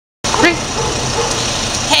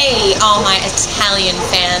all my Italian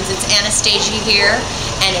fans. It's Anastacia here,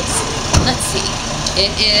 and it's, let's see, it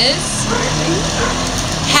is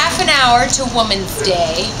half an hour to Women's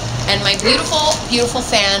Day, and my beautiful, beautiful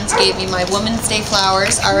fans gave me my Women's Day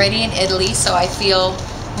flowers already in Italy, so I feel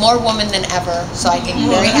more woman than ever, so I can be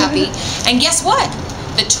very happy. And guess what?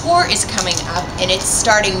 The tour is coming up, and it's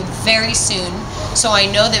starting very soon. So I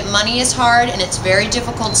know that money is hard, and it's very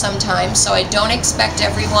difficult sometimes, so I don't expect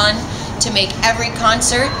everyone to make every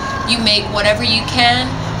concert. You make whatever you can,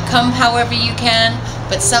 come however you can,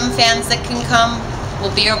 but some fans that can come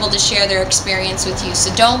will be able to share their experience with you.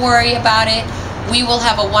 So don't worry about it. We will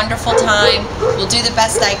have a wonderful time. We'll do the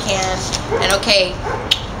best I can. And okay,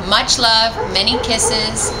 much love, many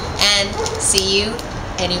kisses, and see you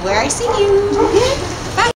anywhere I see you.